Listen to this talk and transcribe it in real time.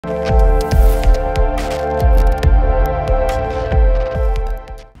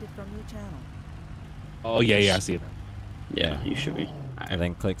Oh yeah, I see it. Yeah, you should be. And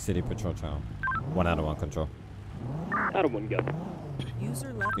then click City Patrol Channel. 1 out of 1 control. Out of 1 go.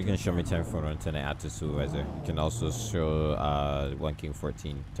 You can show me 1041 10 add to supervisor. You can also show 1 King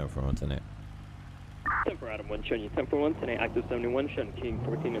 14 1041 10. 10 for Adam 1, showing you 10 for 1, 10 active 71, showing King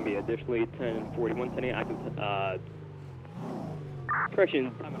 14 and be additionally 10 41, 10 active,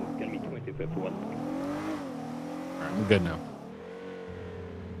 correction, time is going to be 2251. Alright, I'm good now.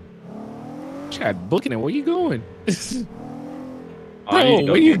 Chad, looking at where you going? I need to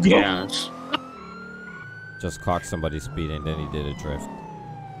go where you get going? gas. Just clocked somebody speeding, then he did a drift.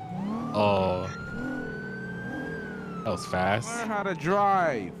 Oh, that was fast. Learn how to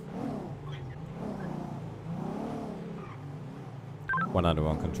drive. 1 out of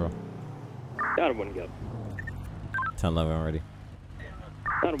 1 control. Out of 1 go. 1011 ready.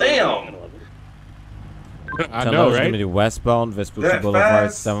 Out of 1, Damn! 11. I 1011 know, is right? gonna be westbound, Vespucci That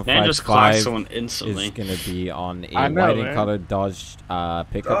Boulevard, fast? Man just clocked 755 someone instantly. is gonna be on a I know, white and man. colored Dodge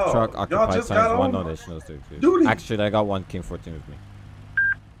pickup Dog, truck, y'all occupied just got times 1 on additional 32. duty. Actually, I got 1 King 14 with me.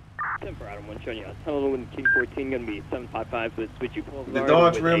 10 for Adam 1, showing you 1011 King 14 going to be 755 with Switchy Boulevard. The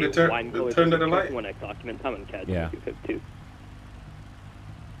Dodge with Ram a that turned wide color to the light? 1X document, time on CAD Yeah. 2252.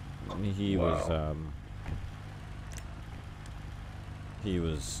 He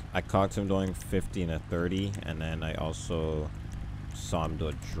was I clocked him doing 50 and a 30, and then I also saw him do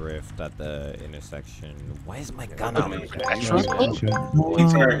a drift at the intersection. Why is my gun out?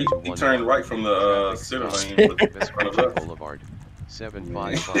 He turned right from the center lane in front of us. Boulevard.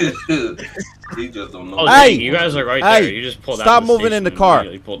 755. He just don't know. Oh, Hey! dang, you guys are right Hey! there. You just pulled out Stop of the moving station in the and car.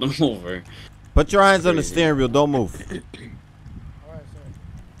 immediately pulled them over. Put your hands on the steering wheel, don't move. Yeah,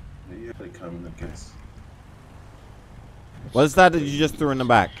 they coming, I guess. What's that you just threw in the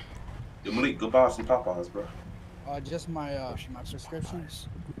back? Yo, Malik, go buy some Popeyes, bro. Just my my prescriptions.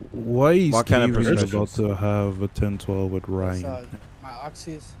 Why is What kind of Steven about prescriptions? to have a 1012 with It's, Ryan? my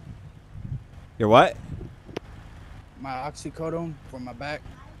oxys, Your what? my oxycodone for my back.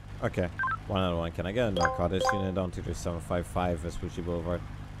 Okay. 1 out of 1. Can I get a narcotics unit down to the 755 Vespucci Boulevard?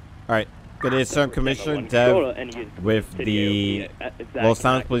 Alright. Good day, sir. Commissioner Dev with the Los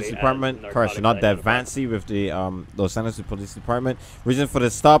Angeles Police Department. Correction, not Dev. Vancy with the Los Angeles Police Department. Reason for the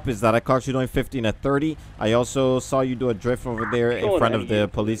stop is that I caught you doing 50 and a 30. I also saw you do a drift over there in front of the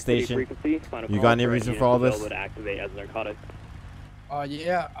police station. You got any reason for all this?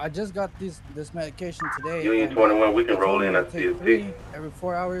 Yeah, I just got this medication today. You ain't and, 21, we can they roll told me in to at take the 3 every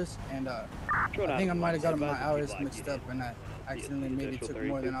 4 hours, and I think I might have gotten my hours mixed up, and I accidentally maybe took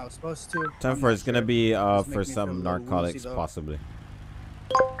more than I was supposed to. 10 I'm for not it's gonna sure. be Just make for me feel a some little narcotics woozy, though. possibly.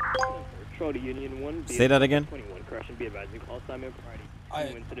 Union 1, Say that again. 21, correction, be advised, call assignment priority.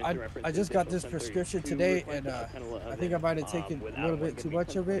 I just got this prescription today, and I think I might have taken a little bit too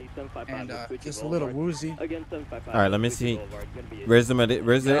much of it, and just a little woozy. All right, let me see. Where's the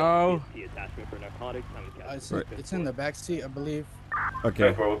Where's it? No. It's in the back seat, I believe.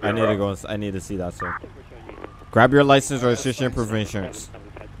 Okay, I need to go. I need to see that, sir. Grab your license, registration, and proof of insurance.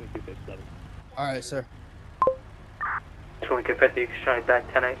 All right, sir. 2250, shine back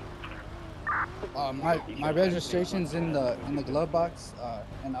 10-8. My registration's in the glove box,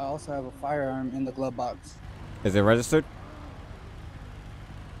 and I also have a firearm in the glove box. Is it registered?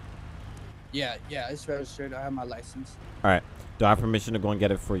 Yeah, it's registered. I have my license. All right. Do I have permission to go and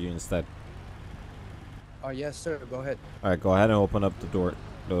get it for you instead? Oh yes, sir. Go ahead. All right. Go ahead and open up the door,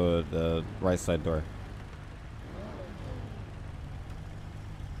 the right side door.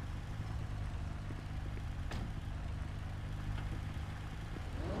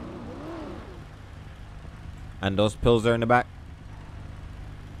 And those pills are in the back?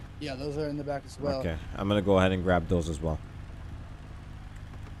 Yeah, those are in the back as well. Okay. I'm going to go ahead and grab those as well.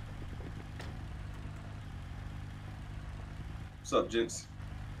 What's up, gents?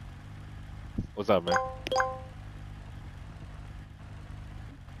 What's up, man?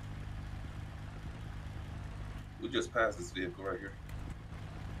 We just passed this vehicle right here.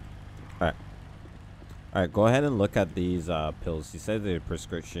 All right, go ahead and look at these pills. He said they're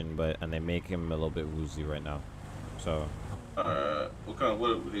prescription, and they make him a little bit woozy right now. So. What kind of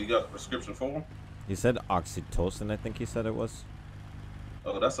what? You got a prescription for him? He said oxytocin. I think he said it was.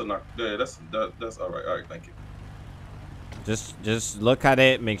 Oh, that's a knock. Yeah, that's all right. All right, thank you. Just look at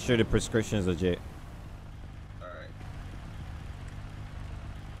it. Make sure the prescription is legit. All right.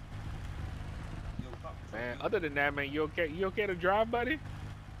 Man, other than that, man, you okay? You okay to drive, buddy?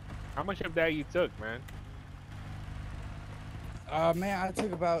 How much of that you took, man? Man, I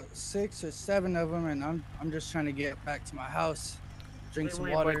took about 6 or 7 of them, and I'm just trying to get back to my house, drink some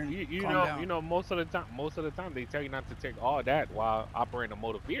water, and calm down. You know, most of the time they tell you not to take all that while operating a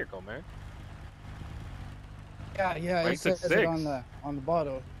motor vehicle, man. Yeah. Why It you took says it 6? on the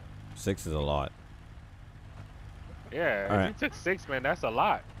bottle. 6 is a lot. Yeah, All if right. you took 6, man, that's a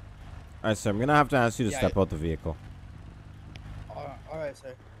lot. All right, sir. I'm gonna have to ask you to Yeah, step out the vehicle. All right,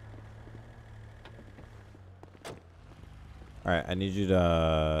 sir. All right, I need you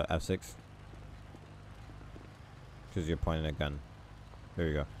to F6. Because you're pointing a gun. There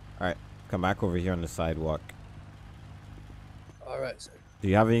you go. All right, come back over here on the sidewalk. All right, sir. Do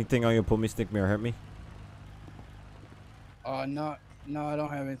you have anything on your pull me, stick me, or hurt me? No, I don't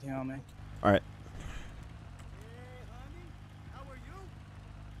have anything on me. All right.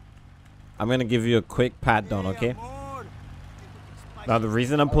 I'm gonna give you a quick pat down, okay? Now the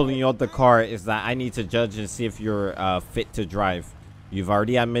reason I'm pulling you out the car is that I need to judge and see if you're fit to drive. You've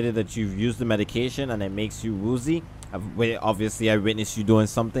already admitted that you've used the medication and it makes you woozy. Obviously, I witnessed you doing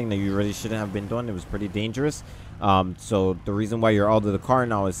something that you really shouldn't have been doing. It was pretty dangerous. So the reason why you're out of the car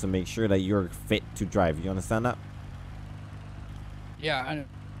now is to make sure that you're fit to drive. You understand that? Yeah, I know.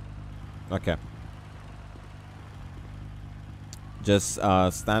 Okay. Just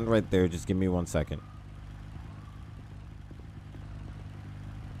stand right there. Just give me 1 second.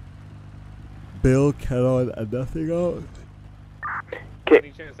 Bill cannot and nothing else.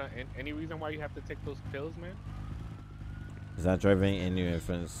 Any chance, any reason why you have to take those pills, man? Is that driving any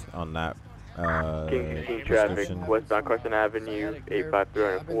influence on that? King traffic, westbound Carson Avenue, 853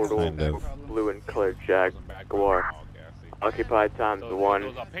 on a 4-door, blue and colored Jaguar. Occupied times 1.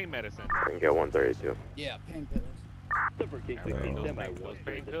 Those are pain medicine. I can get 132. Yeah, pain pills. Those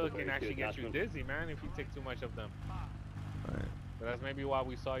pain pills can actually get you dizzy, man, if you take too much of them. Alright. So that's maybe why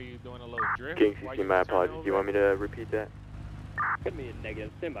we saw you doing a little drift. King 16, my apologies. Do you want me to repeat that? Give me a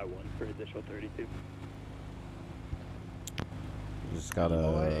negative. Stand by 1 for additional 32. You just You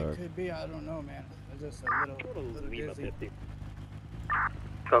know what gotta. it could be? I don't know, man. It's just a little dizzy.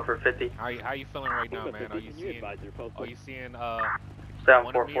 Go for 50. How you feeling right now, man? Are you seeing Sound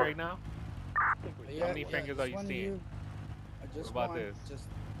one of me 4-4. right now? Yeah, many fingers are you just one of seeing? Just What about one, this?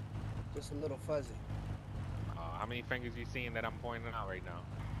 Just a little fuzzy. How many fingers you seeing that I'm pointing out right now?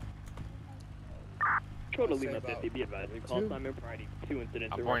 Total Say Lima about 50, be advised. We call 2. Simon Friday, 2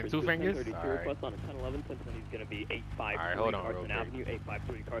 incidents. I'm pointing 2 fingers? 1032 Alright. request on a 1011, 1020 is going to be 853 Alright, hold on real Carson quick. Avenue,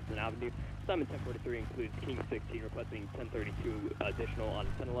 853 Carson Avenue. Simon 1043 includes King 16 requesting 1032 additional on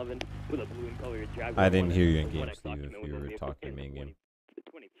 1011 with a blue and colored Jaguar. I didn't hear you in 1X game, Steve, document if with you were only a talking vehicle in game.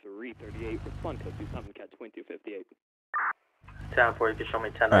 2338, respond code to Simon Cat 2258. 10-4, you can show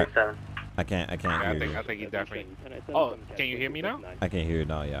me Alright. 1097. I can't Yeah, hear you. I think you definitely. Oh, can you hear me now? I can hear you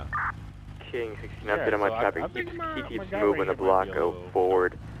now, yeah. King 16, Yeah, update on my so traffic. I think my He keeps guy moving right the here might block be a go little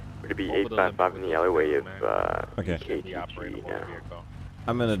forward. Would it be over the 855 in limit the with alleyway those if pills, Okay. Can't be operating a yeah. motor vehicle.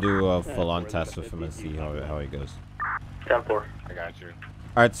 I'm gonna do a full-on test with him and see how it goes. 10-4. I got you.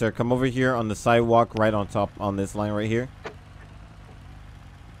 All right, sir. Come over here on the sidewalk, right on top on this line right here.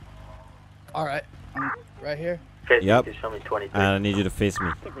 All right, I'm right here. Okay, Yep. you can show me 23. And I need you to face me.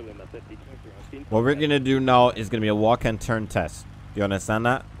 What we're gonna do now is gonna be a walk and turn test. Do you understand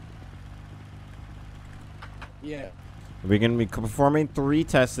that? Yeah. We're gonna be performing 3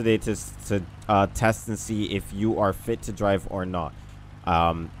 tests today to test and see if you are fit to drive or not.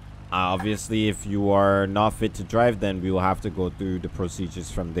 Obviously, if you are not fit to drive, then we will have to go through the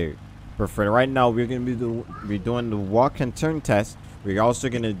procedures from there. But for right now, we're gonna be doing the walk and turn test. We're also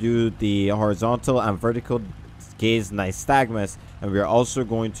gonna do the horizontal and vertical gaze nystagmus, and we're also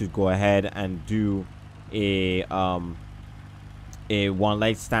going to go ahead and do a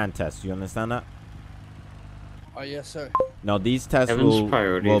one-leg stand test. You understand that? Oh yes, sir. Now these tests Evan's will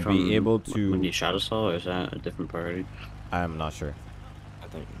priority be able to. when you shot us all, or is that a different priority? I'm not sure. I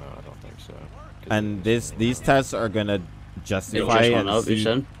don't think so. And these tests are gonna justify just and one up, you see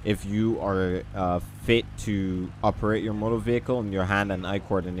said? if you are fit to operate your motor vehicle and your hand and eye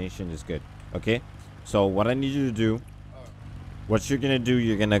coordination is good. Okay. So what I need you to do, what you're gonna do,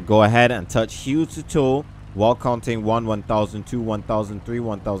 you're gonna go ahead and touch heel to toe while counting 1, 1,000, 2, 1,000, 3,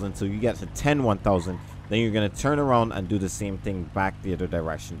 1,000 till you get to 10, 1,000. Then you're gonna turn around and do the same thing back the other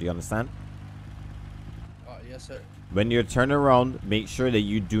direction. Do you understand? Oh yes, sir. When you're turning around, make sure that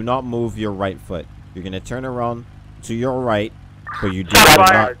you do not move your right foot. You're gonna turn around to your right, but you do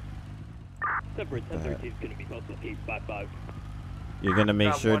not. Separate 1013 is going to be close to 855. You're gonna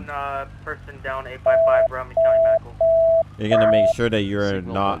make sure. One person down, 855, Romney County Medical. You're gonna make sure that you're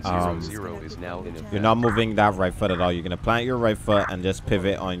Signal not 100 is now in you're not moving that right foot at all. You're gonna plant your right foot and just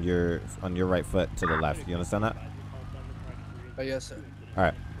pivot on your right foot to the left. You understand that? Oh yes, sir. All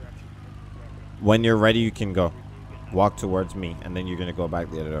right. When you're ready, you can go. Walk towards me, and then you're gonna go back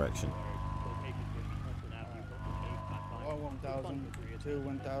the other direction. 1,000, 2,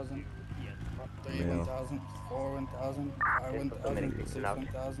 1,000. 3 1,000, 4 1,000, 5 1,000, 6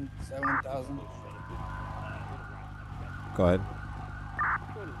 1,000, 7 1,000. Go ahead.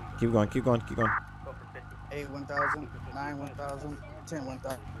 Keep going, keep going, keep going. 8 1,000, 9 1,000, 10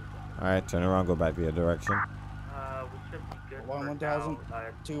 1,000. All right, turn around, go back the other direction. We should be good 1 for 1,000, now.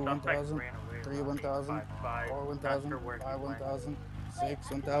 2 1,000, 3 1,000, 4 1,000, 5 1,000,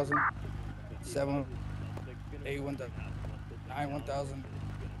 6 1,000, 7, 8 1,000, 9 1,000,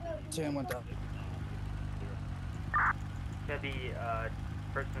 10 1,000. Should be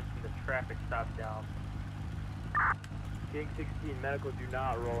person from the traffic stop down. King 16 medical, do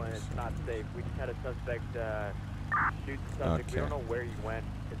not roll in. It's not safe. We just had a suspect shoot the subject. Okay. We don't know where he went.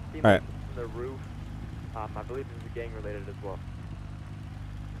 It seems All like right. it's from the roof. I believe this is gang related as well.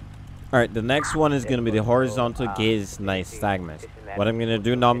 All right, the next one is going to be the horizontal gaze nystagmus. What I'm going to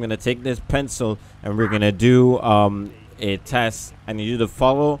do now, I'm going to take this pencil and we're going to do a test. I need you to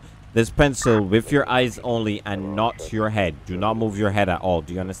follow this pencil with your eyes only and not your head. Do not move your head at all.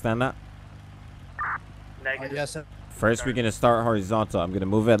 Do you understand that? Yes, sir. First, we're going to start horizontal. I'm going to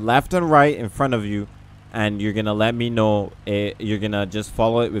move it left and right in front of you. And you're going to let me know. You're going to just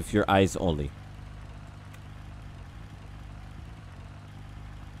follow it with your eyes only.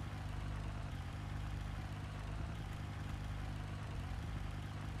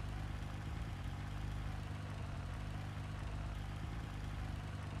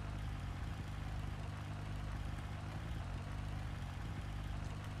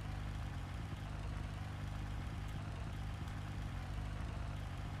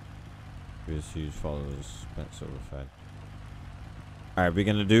 Just use follows pencil with head. All right, we're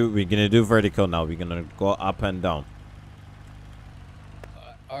gonna do vertical now. We're gonna go up and down.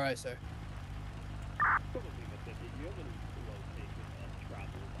 All right, sir.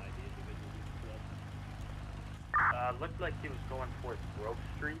 Looked like he was going towards Grove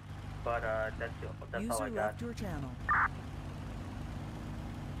Street, but that's all I got. Left your channel.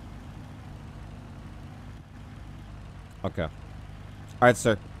 Okay. All right,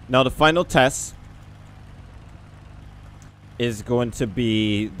 sir. Now the final test is going to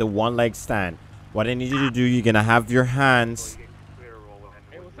be the one leg stand. What I need you to do, you're gonna have your hands.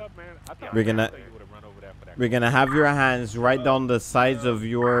 Hey, what's up, man? I thought We're gonna have your hands right down the sides of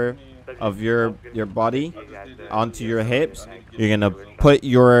your body onto your hips. You're gonna put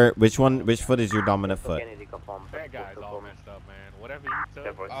your which foot is your dominant foot? That guy's all messed up, man. Whatever he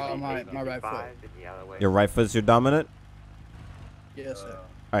took. My right foot. Your right foot is your dominant? Yes, sir.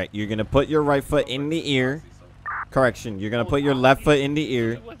 All right, you're gonna put your right foot in the ear. Correction, you're gonna put your left foot in the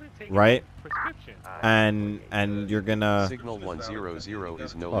ear, right? And you're gonna signal 100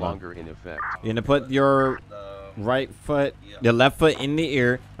 is no longer in effect. You're gonna put your your left foot in the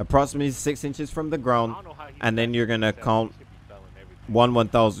ear, approximately 6 inches from the ground, and then you're gonna count 1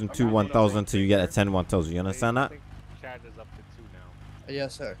 1,000, 2 1,000 until you get a 10 1,000. You understand that?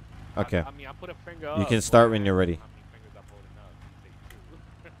 Yes, sir. Okay. I mean, I put a finger up. You can start when you're ready.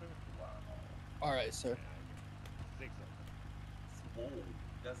 All right, sir. Whoa,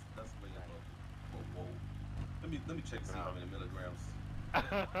 that's way above. Whoa. Let me check and see how many milligrams.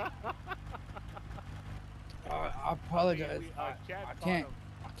 I apologize. I can't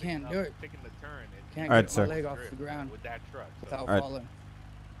do it. Can't All right, get sir. my leg off the ground without All right. falling.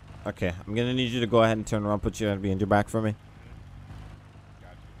 Okay, I'm gonna need you to go ahead and turn around, put your hand behind your back for me.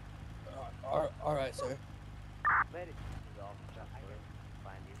 All right, sir.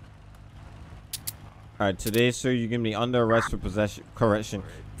 All right, today, sir, you're gonna be under arrest for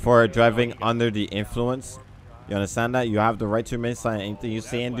for driving under the influence. You understand that? You have the right to remain silent. Anything you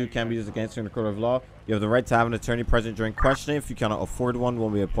say and do can be used against you in the court of law. You have the right to have an attorney present during questioning. If you cannot afford one, will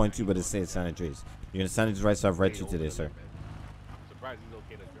be appointed to by the state sanitaries. You understand these rights I've read to you today, sir?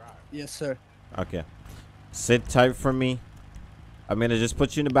 Yes, sir. Okay. Sit tight for me. I'm gonna just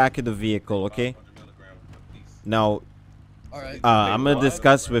put you in the back of the vehicle, okay? Now, all right. I'm gonna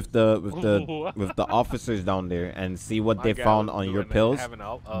discuss with the officers down there and see what they found on your pills.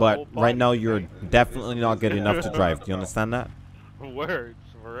 But right now, you're definitely not good enough to drive. Do you understand that? Words,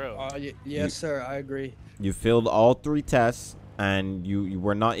 for real. Yes, sir. I agree. You failed all 3 tests, and you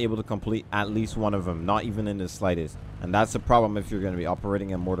were not able to complete at least one of them, not even in the slightest. And that's a problem if you're going to be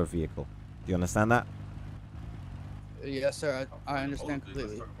operating a motor vehicle. Do you understand that? Yes, sir. I understand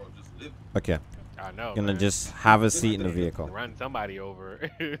completely. Okay. I know. Gonna just have a seat in the vehicle. Run somebody over.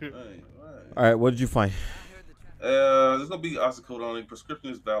 All right. What did you find? There's gonna be oxycodone.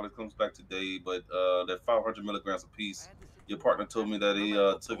 Prescription is valid. Comes back today, but that 500 milligrams a piece. Your partner told me that he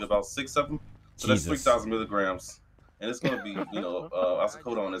took about 6 of them, so that's 3,000 milligrams. And it's gonna be,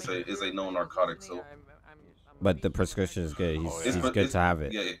 oxycodone is a known narcotic. So, but the prescription is good. He's good to have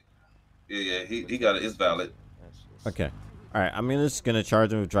it. Yeah, Yeah, he got it. It's valid. Okay. All right. I'm just gonna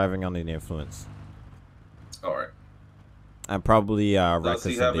charge him with driving under the influence. All right. And probably Does he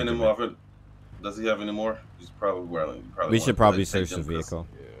reckless have any endangerment. more? Does he have any more? He's probably We should probably search the vehicle.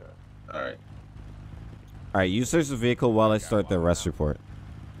 Yeah. All right. All right. You search the vehicle while I start the arrest report.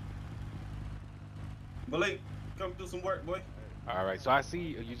 Malik, come do some work, boy. All right, so I see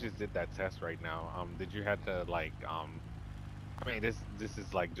you just did that test right now. Did you have to like I mean, this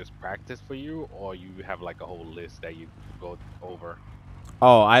is like just practice for you, or you have like a whole list that you go over?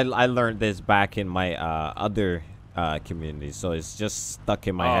 Oh, I learned this back in my other community, so it's just stuck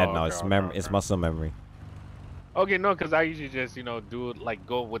in my head now. Okay, It's muscle memory. Okay, no, because I usually just do like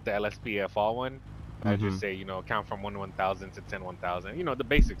go with the LSPFR one. I just say count from 1,000 to 10,000. The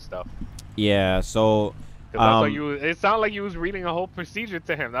basic stuff. Yeah, so. It sounded like you was reading a whole procedure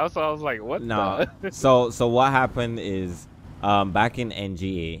to him. That's why I was like, what? No. so what happened is, back in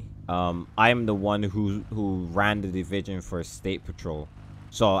NGA, I am the one who ran the division for State Patrol,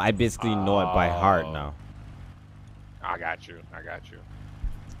 so I basically know it by heart now. I got you.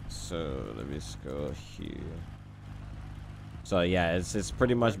 So let me just go here. So yeah, it's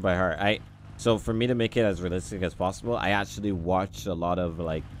pretty much by heart. So for me to make it as realistic as possible, I actually watched a lot of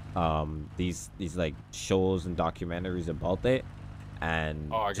like these like shows and documentaries about it,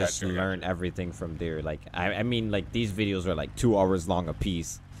 and just learn everything from there. Like I mean, like these videos are like 2 hours long a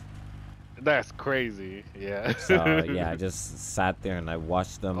piece. That's crazy. Yeah. So yeah, I just sat there and I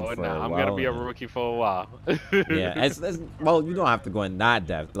watched them for a while. I'm gonna be a rookie for a while. Yeah, it's well, you don't have to go in that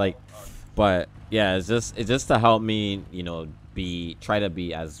depth, like, but yeah, it's just to help me, try to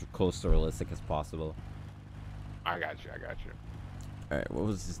be as close to realistic as possible. I got you. All right, what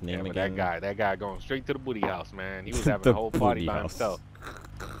was his name again? That guy going straight to the booty house, man. He was having a whole party by himself.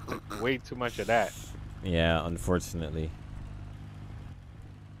 Way too much of that. Yeah, unfortunately.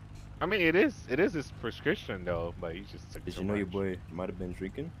 I mean, it is his prescription though, but he just took Did too you know much. your boy might have been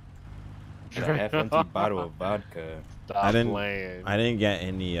drinking? A half-empty bottle of vodka. Stop playing. I didn't get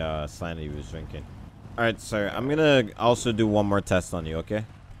any sign that he was drinking. All right, sir. I'm gonna also do one more test on you, okay?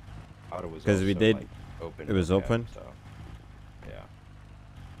 Because we did. Like, open it was open. So, yeah.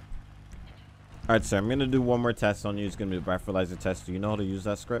 All right, sir. I'm gonna do one more test on you. It's gonna be a breathalyzer test. Do you know how to use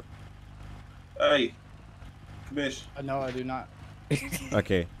that script? Hey, Commish. No, I do not.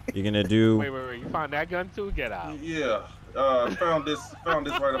 Okay, you're gonna do. Wait. You found that gun too? Get out. Yeah. Found this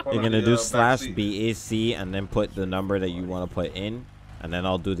right up on You're gonna the, do /BAC and then put the number that you want to put in, and then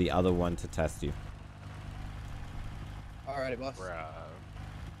I'll do the other one to test you. Alrighty, boss.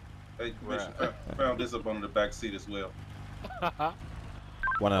 Hey, Commissioner, found this up on the back seat as well.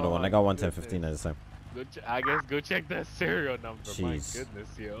 One out of one. I got 110-15 at the time. I guess go check that serial number. Jeez. My goodness,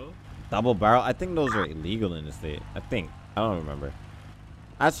 yo. Double barrel. I think those are illegal in the state. I don't remember.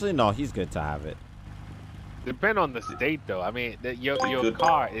 Actually, no. He's good to have it. Depend on the state, though. I mean, your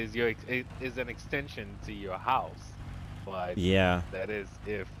car is an extension to your house, but yeah, that is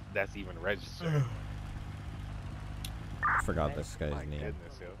if that's even registered. I forgot this guy's name.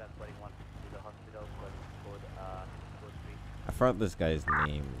 Goodness, yo. I forgot this guy's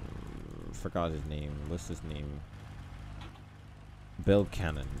name. Forgot his name. What's his name? Bill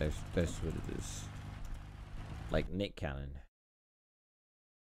Cannon. That's what it is. Like Nick Cannon.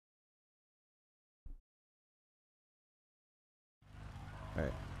 All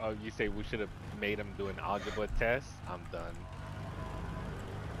right. Oh, you say we should have made him do an algebra test? I'm done.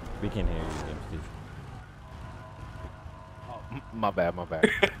 We can hear you, James Steve. Oh, my bad.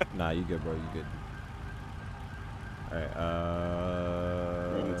 Nah, you good, bro. You good. All right.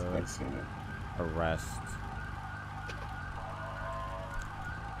 Arrest.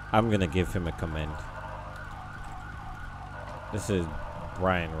 I'm gonna give him a command. This is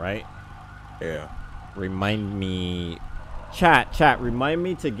Brian, right? Yeah. Remind me. Chat, remind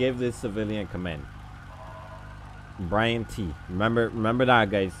me to give this civilian command. Brian T. Remember that,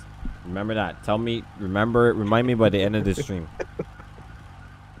 guys. Remember that. Remind me by the end of the stream.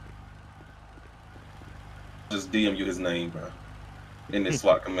 Just DM you his name, bro. In this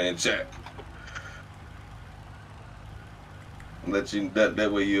SWAT command chat. Let you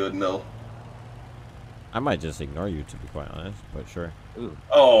that way you'll know. I might just ignore you, to be quite honest, but sure. Ooh.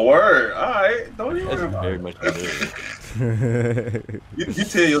 Oh, word. All right. Don't you worry about very it. much you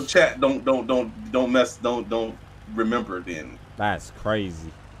tell your chat don't remember then. That's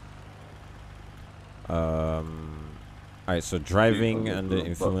crazy. All right, so driving under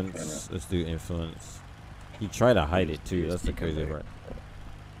influence. Let's do influence. He tried to hide it too. That's the crazy part.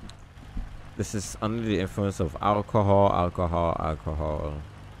 This is under the influence of alcohol.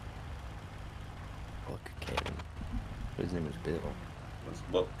 Cocaine. His name is Bill. This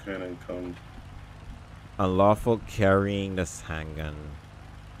buck cannon come. Unlawful carrying this handgun.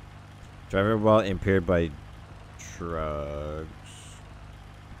 Driver while impaired by drugs.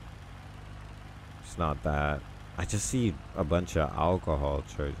 It's not that. I just see a bunch of alcohol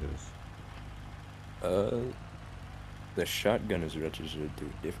charges. The shotgun is registered to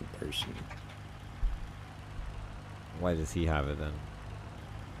a different person. Why does he have it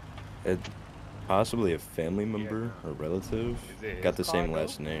then? Possibly a family member or relative. Got the same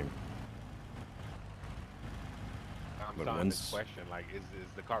last name. I'm starting this question. Like, is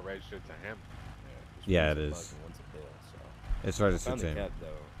the car registered to him? Yeah, it is. It's registered to him. Cat, though.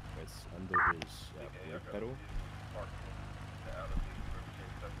 It's under his brake pedal.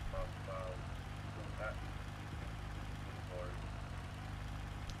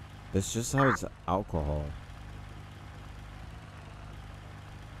 It's just how it's alcohol.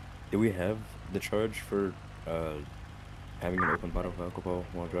 Do we have the charge for having an open bottle of alcohol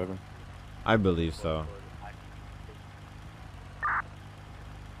while driving? I believe so.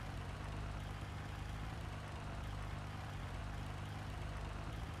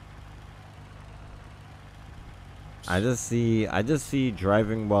 I just see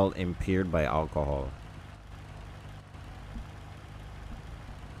driving while impaired by alcohol.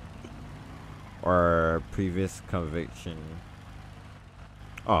 Or previous conviction.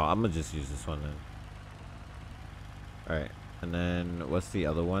 Oh, I'm gonna just use this one then. Alright. And then what's the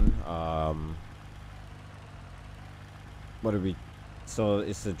other one? What are we? So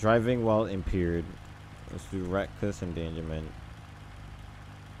it's the driving while impaired. Let's do reckless endangerment.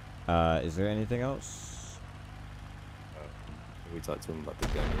 Is there anything else? We talked to him about the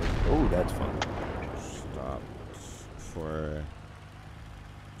gun. Oh, that's fun. Stop for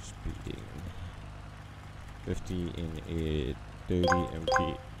speeding. 50 in a 30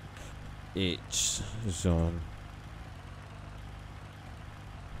 mph zone.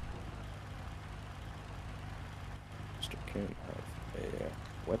 Mr. Can't have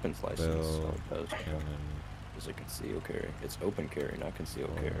a weapons license. Is it concealed carry? It's open carry, not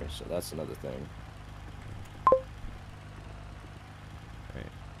concealed carry. So that's another thing.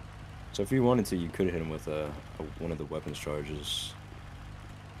 Right. So if you wanted to, you could hit him with one of the weapons charges.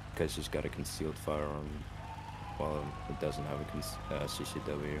 Because he's got a concealed firearm while it doesn't have a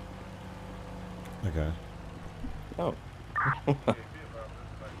CCW. Okay. Oh.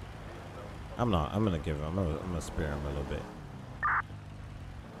 I'm gonna spare him a little bit.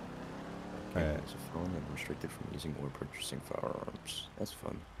 Alright. It's a felon and restricted from using or purchasing firearms. That's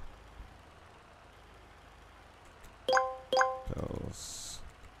fun. Pills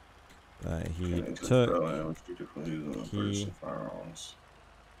that he took.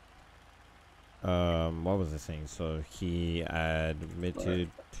 What was I saying? So he admitted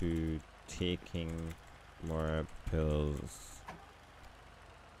to taking more pills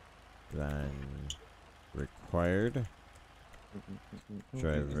than required.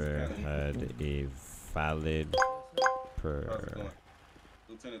 Driver had a valid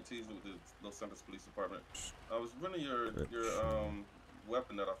Lieutenant Teasley with the Los Santos Police Department. I was running your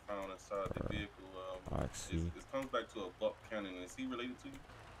weapon that I found inside the vehicle. It comes back to a buck cannon. Is he related to you?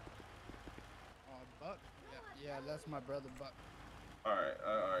 Buck? Yeah, that's my brother Buck. Alright.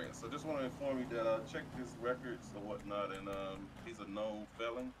 So just want to inform you that I checked his records or whatnot, and he's a known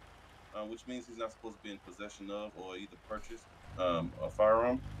felon, which means he's not supposed to be in possession of or either purchased a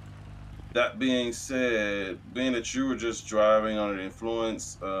firearm. That being said, being that you were just driving under the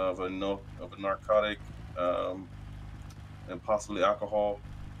influence of a narcotic and possibly alcohol,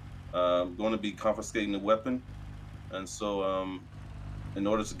 going to be confiscating the weapon, and so in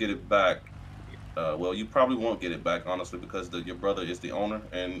order to get it back, well, you probably won't get it back, honestly, because your brother is the owner,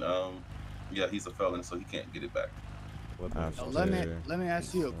 and yeah, he's a felon, so he can't get it back. Let me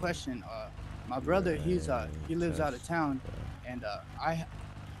ask you a question. My brother, he lives out of town, and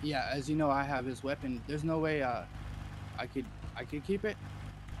as you know, I have his weapon. There's no way I could keep it.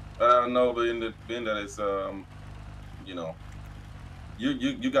 No, but being that it's you know,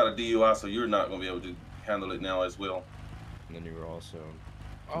 you got a DUI, so you're not gonna be able to handle it now as well. And then you were also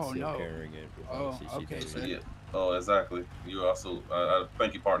carrying it Oh, without CCW. okay, sir. Yeah. Oh, exactly. You also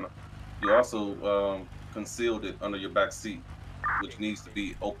thank you, partner. You also concealed it under your back seat, which needs to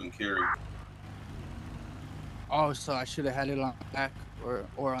be open carry. Oh, so I should have had it on the back or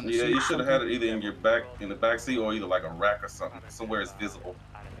on the seat. Yeah, you should have had it either in the back seat, or either like a rack or something, somewhere it's visible.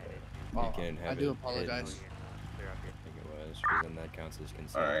 Oh, I do apologize. Then that counts as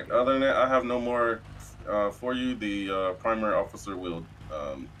consent. All right. Other than that, I have no more for you. The primary officer will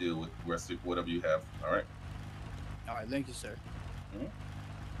deal with the rest of whatever you have. All right. All right. Thank you, sir.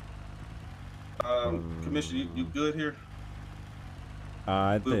 Commissioner, you good here?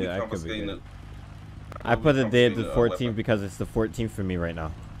 I We'll be think I could be confiscating good. it. I put the day of the confiscating 14th because it's the 14th for me right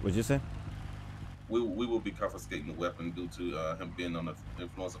now. What'd you say? We will be confiscating the weapon due to him being under the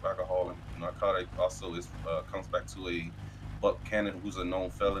influence of alcohol and narcotic. Also, it comes back to a Buck Cannon, who's a known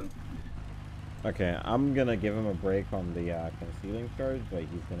felon. Okay, I'm gonna give him a break on the concealing charge, but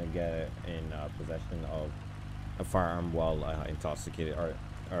he's gonna get in possession of a firearm while intoxicated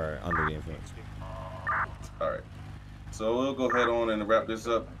or under the influence. All right. So we'll go ahead on and wrap this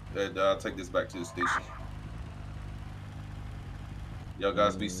up and take this back to the station. Y'all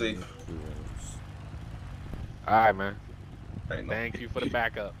guys be safe. All right, man. Hey, no. Thank you for the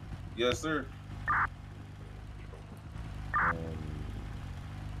backup. Yes, sir.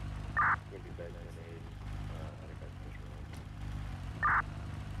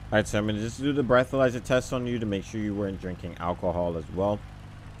 Alright, so I'm gonna just do the breathalyzer test on you to make sure you weren't drinking alcohol as well.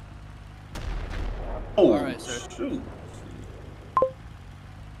 Oh, alright, sir. Shoot.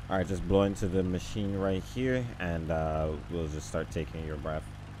 Alright, just blow into the machine right here, and we'll just start taking your breath.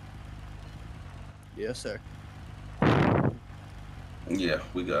 Yes, sir. Yeah,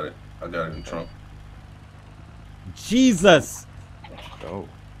 we got it. I got it in trunk. Jesus! Oh.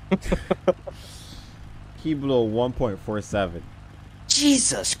 He blew a 1.47.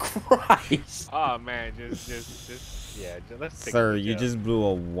 Jesus Christ! Oh man, just yeah. Let's take Sir, it you just blew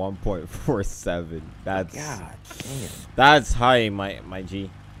a 1.47. That's God damn. That's high, my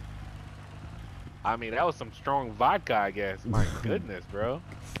G. I mean, that was some strong vodka, I guess. My goodness, bro.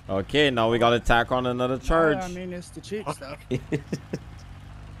 Okay, now we gotta tack on another charge. I mean, it's the cheap stuff.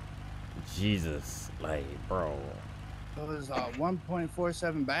 Jesus, like, bro. It was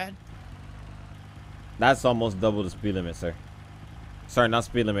 1.47 bad. That's almost double the speed limit, sir. Sorry, not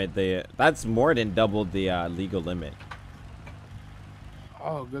speed limit. That's more than double the legal limit.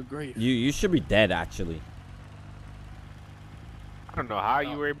 Oh, good grief. You should be dead, actually. I don't know how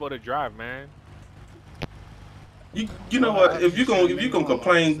you were able to drive, man. You know what? If you gonna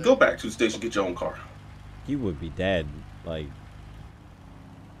complain, go back to the station, get your own car. You would be dead, like.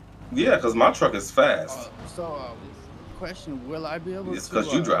 Yeah, cause my truck is fast. Question: will I be able It's to?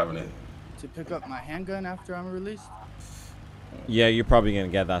 cause you driving it. To pick up my handgun after I'm released? Yeah, you're probably gonna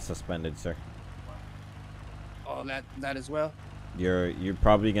get that suspended, sir. Oh, that as well. You're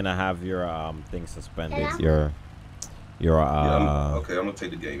probably gonna have your thing suspended. Your okay, I'm gonna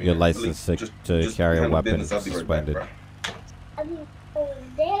take the game. Your license to carry a weapon suspended. I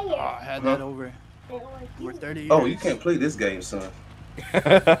had that over 30 years. Oh, you can't play this game, son.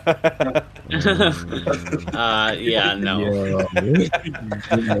 Yeah, no.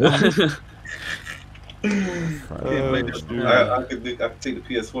 I could take the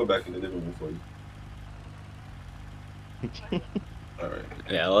PS4 back in the living room for you. All right.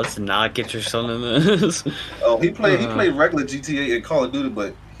 Yeah, let's not get your son in this. Oh, he played regular GTA and Call of Duty,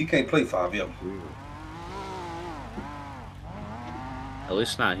 but he can't play FiveM. At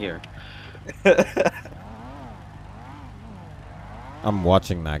least not here. I'm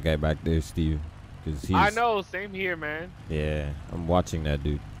watching that guy back there, Steve. Cause he's, I know, same here, man. Yeah, I'm watching that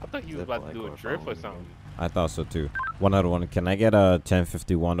dude. I thought he was about to do a drift or something. I thought so too. One other one. Can I get a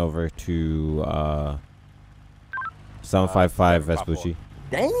 1051 over to 755 Vespucci?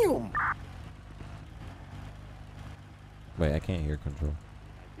 Damn. Wait, I can't hear control.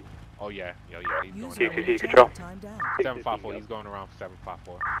 Oh yeah, he's going. CCC control. 754. He's going around for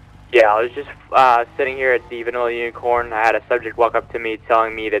 754. Yeah, I was just sitting here at the Vanilla Unicorn. I had a subject walk up to me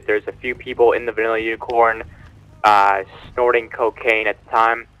telling me that there's a few people in the Vanilla Unicorn snorting cocaine at the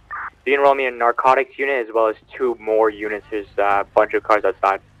time. They enrolled me in a narcotics unit as well as 2 more units. There's a bunch of cars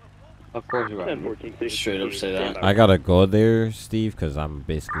outside. Of course you are. Straight up say that. I gotta go there, Steve, because I'm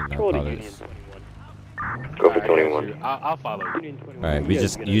basically narcotics. Go for 21. I'll follow you. Alright,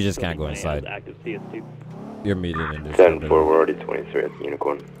 you just can't go inside. You're muted in this. 10-4, we're already 23 at the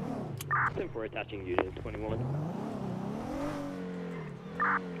Unicorn. 10-4 attaching unit 21.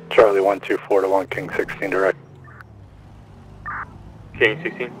 Charlie 124 to 1 King 16 direct. King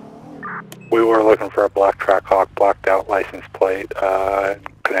 16. We were looking for a black Trackhawk blacked out license plate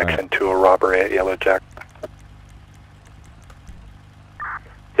connection to a robbery at Yellow Jack.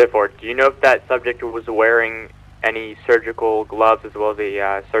 10-4, do you know if that subject was wearing any surgical gloves as well as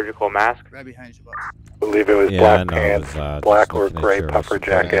a surgical mask? Right behind you, boss. I believe it was black pants, black or gray puffer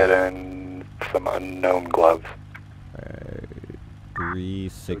jacket, and some unknown gloves.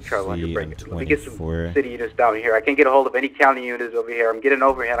 360 and 24. City units down here. I can't get a hold of any county units over here. I'm getting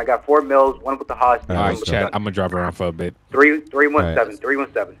overhead. I got 4 mills, 1 with the hospital. All right, Chad, I'm gonna drive around for a bit.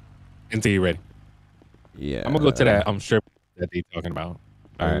 317. Until you're ready. Yeah. I'm gonna go to that. I'm sure that they're talking about.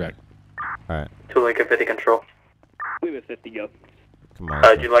 All right. All right. 2 Lincoln 50 control. We have 50 go. Come on.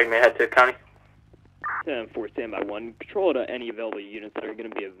 Would you like me to head to county? 10-4, standby 1. Control to any available units that are going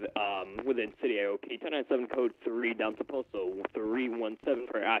to be within city AOP. 1097 code 3 down to postal 317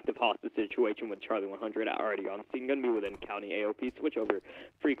 for active hostage situation with Charlie 100 already on scene. Going to be within county AOP. Switch over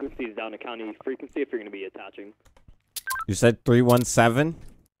frequencies down to county frequency if you're going to be attaching. You said 317?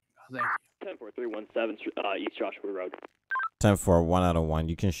 Thank you. 10-4, 317 East Joshua Road. 10-4, 1 out of 1.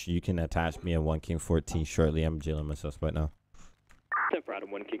 You can attach me at 1 King 14 shortly. I'm jailing my suspect now. 10-4 out of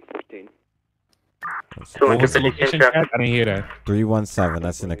 1 King 14. So what was the location, Chad? I didn't hear that. 317,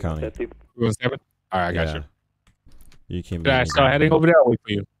 that's in the county. 317? Alright, I got you. You can Should I start heading over there or wait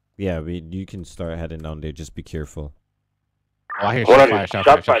for you? Yeah, you can start heading down there. Just be careful. Oh, I hear shots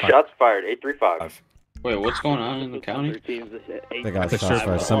fired. Shots fired. 835. Wait, what's going on in the county? They got shots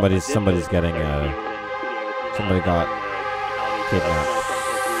fired. Somebody's getting somebody got kidnapped.